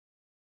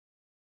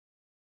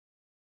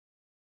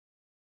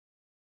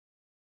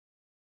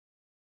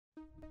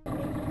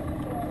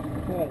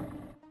Good.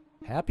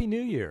 Happy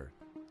New Year!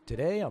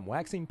 Today I'm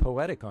waxing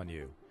poetic on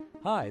you.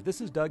 Hi, this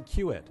is Doug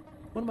Kuett.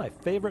 One of my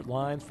favorite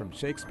lines from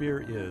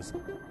Shakespeare is,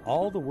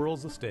 "All the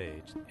world's a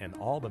stage, and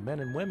all the men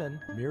and women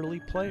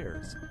merely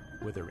players.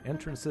 With their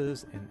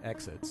entrances and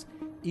exits,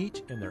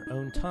 each in their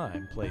own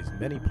time plays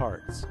many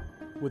parts."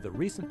 With the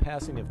recent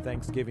passing of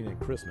Thanksgiving and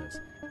Christmas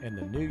and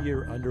the New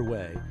Year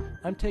underway,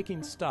 I'm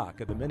taking stock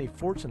of the many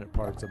fortunate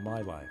parts of my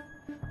life.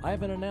 I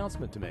have an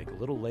announcement to make a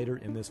little later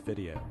in this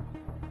video.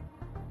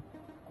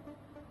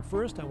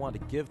 First, I want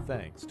to give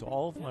thanks to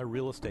all of my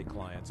real estate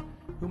clients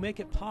who make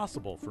it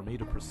possible for me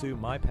to pursue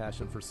my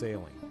passion for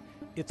sailing.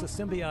 It's a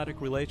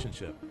symbiotic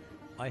relationship.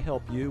 I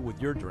help you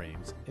with your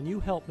dreams, and you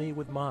help me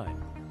with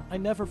mine. I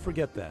never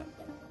forget that.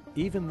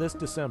 Even this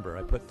December,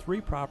 I put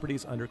 3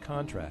 properties under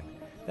contract.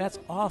 That's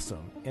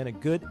awesome and a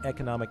good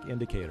economic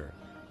indicator.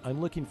 I'm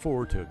looking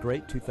forward to a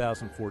great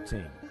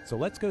 2014, so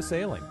let's go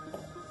sailing.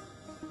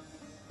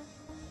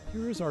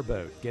 Here is our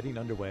boat getting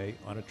underway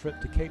on a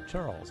trip to Cape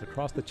Charles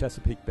across the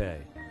Chesapeake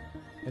Bay.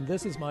 And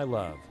this is my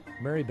love,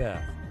 Mary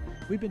Beth.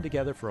 We've been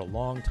together for a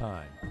long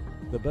time.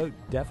 The boat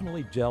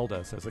definitely gelled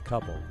us as a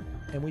couple,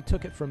 and we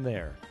took it from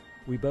there.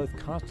 We both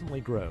constantly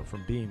grow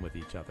from being with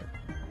each other.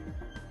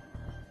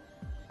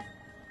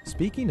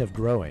 Speaking of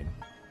growing,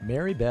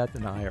 Mary Beth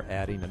and I are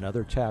adding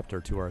another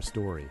chapter to our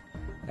story.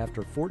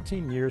 After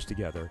 14 years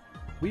together,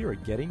 we are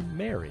getting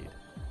married.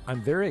 I'm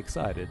very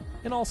excited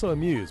and also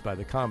amused by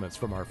the comments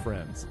from our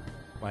friends.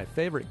 My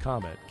favorite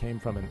comment came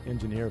from an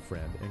engineer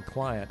friend and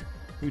client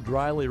who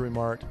dryly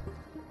remarked,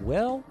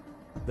 "Well,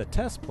 the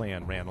test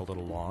plan ran a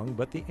little long,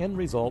 but the end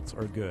results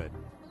are good."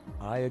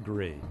 I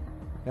agree.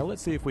 Now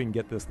let's see if we can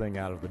get this thing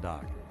out of the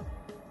dock.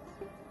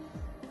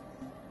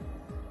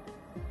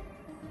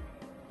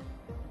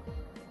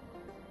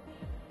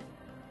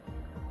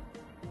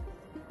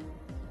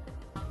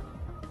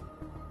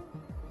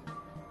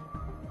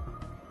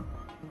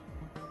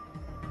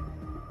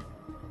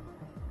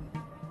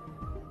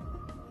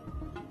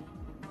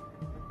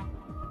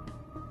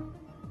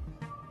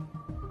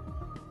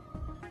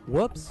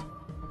 Whoops!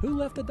 Who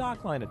left the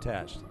dock line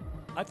attached?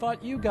 I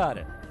thought you got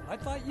it. I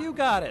thought you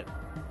got it.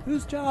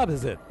 Whose job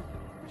is it?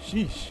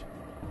 Sheesh.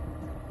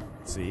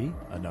 See,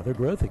 another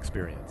growth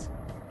experience.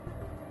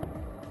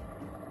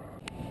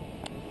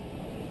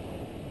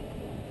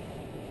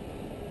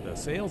 The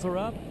sails are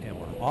up and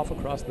we're off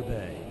across the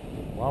bay.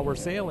 While we're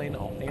sailing,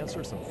 I'll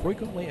answer some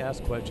frequently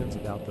asked questions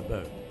about the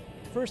boat.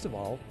 First of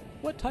all,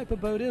 what type of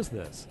boat is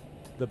this?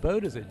 The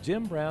boat is a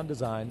Jim Brown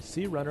designed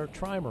Sea Runner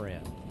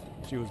trimaran.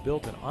 She was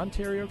built in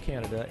Ontario,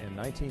 Canada in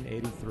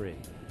 1983.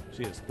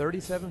 She is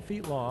 37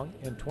 feet long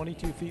and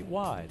 22 feet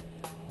wide.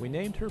 We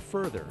named her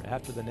Further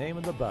after the name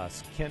of the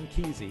bus Ken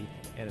Kesey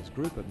and his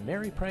group of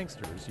merry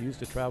pranksters used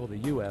to travel the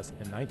U.S.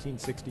 in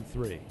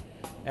 1963.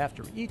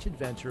 After each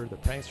adventure, the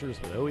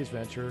pranksters would always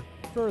venture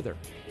further.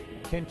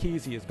 Ken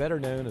Kesey is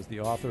better known as the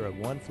author of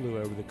One Flew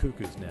Over the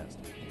Cuckoo's Nest.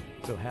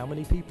 So how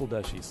many people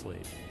does she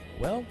sleep?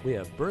 Well, we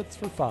have berths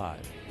for 5.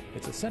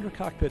 It's a center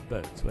cockpit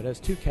boat, so it has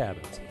 2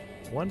 cabins.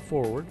 One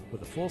forward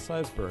with a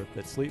full-size berth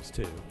that sleeps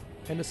 2,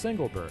 and a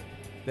single berth.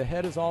 The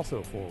head is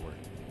also forward.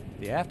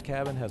 The aft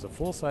cabin has a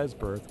full-size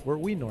berth where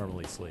we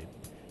normally sleep.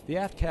 The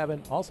aft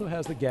cabin also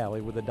has the galley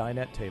where the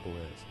dinette table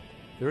is.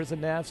 There is a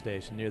nav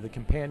station near the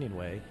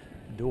companionway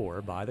door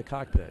by the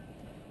cockpit.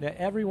 Now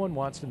everyone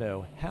wants to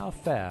know how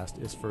fast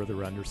is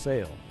Further under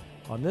sail.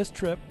 On this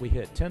trip we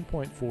hit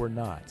 10.4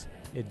 knots.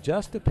 It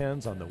just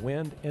depends on the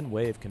wind and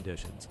wave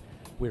conditions.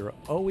 We are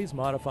always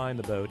modifying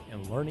the boat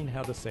and learning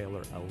how to sail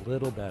her a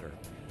little better.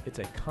 It's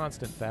a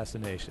constant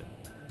fascination.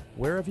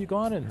 Where have you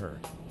gone in her?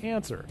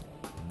 Answer: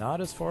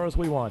 not as far as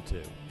we want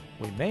to.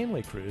 We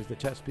mainly cruise the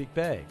Chesapeake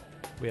Bay.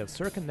 We have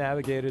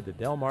circumnavigated the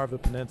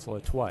Delmarva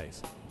Peninsula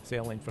twice,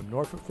 sailing from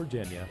Norfolk,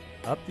 Virginia,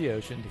 up the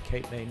ocean to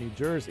Cape May, New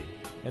Jersey,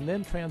 and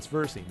then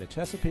transversing the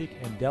Chesapeake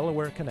and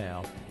Delaware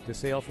Canal to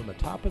sail from the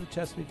top of the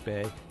Chesapeake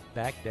Bay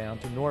back down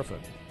to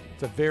Norfolk.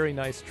 It's a very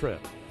nice trip.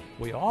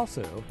 We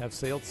also have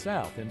sailed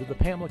south into the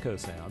Pamlico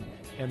Sound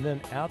and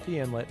then out the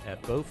inlet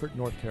at Beaufort,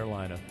 North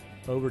Carolina,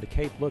 over to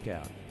Cape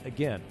Lookout.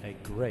 Again, a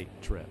great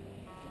trip.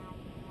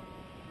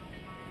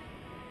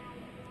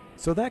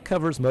 So that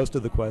covers most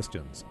of the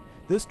questions.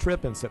 This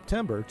trip in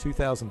September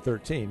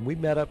 2013, we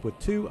met up with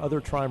 2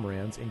 other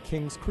trimarans in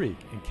Kings Creek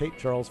in Cape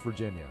Charles,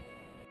 Virginia.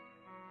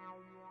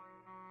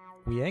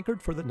 We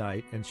anchored for the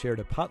night and shared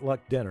a potluck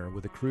dinner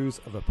with the crews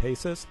of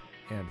Apacis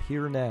and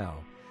Here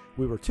Now.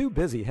 We were too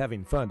busy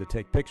having fun to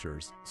take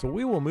pictures, so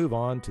we will move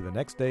on to the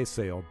next day's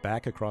sail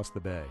back across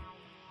the bay.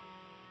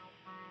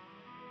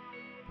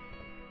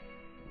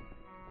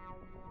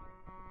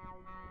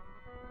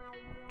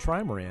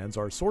 Trimarans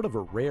are sort of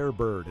a rare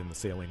bird in the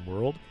sailing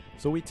world,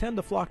 so we tend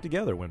to flock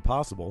together when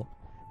possible.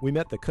 We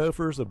met the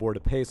Kofers aboard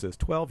Apacis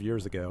 12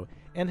 years ago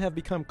and have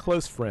become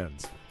close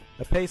friends.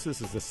 Apacis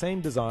is the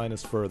same design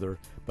as Further,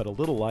 but a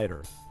little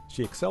lighter.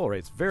 She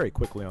accelerates very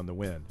quickly on the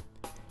wind.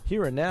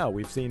 Here and Now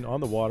we've seen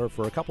on the water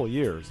for a couple of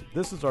years.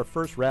 This is our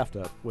first raft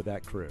up with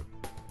that crew.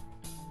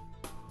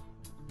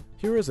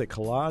 Here is a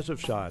collage of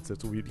shots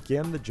as we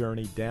begin the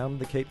journey down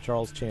the Cape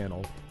Charles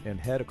Channel and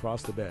head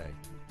across the bay.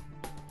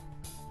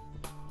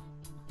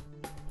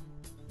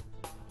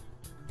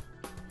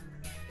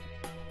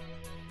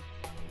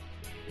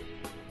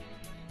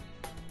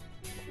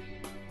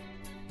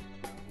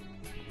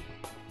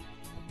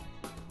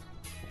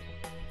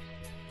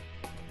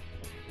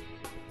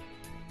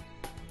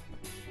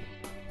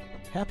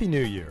 Happy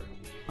New Year!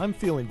 I'm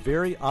feeling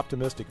very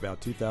optimistic about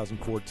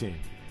 2014.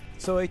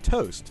 So a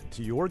toast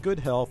to your good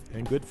health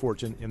and good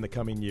fortune in the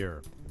coming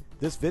year.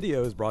 This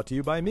video is brought to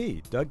you by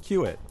me, Doug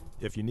Kuett.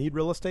 If you need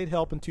real estate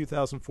help in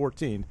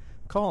 2014,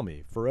 call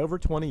me. For over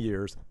 20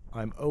 years,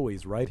 I'm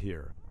always right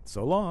here.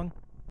 So long.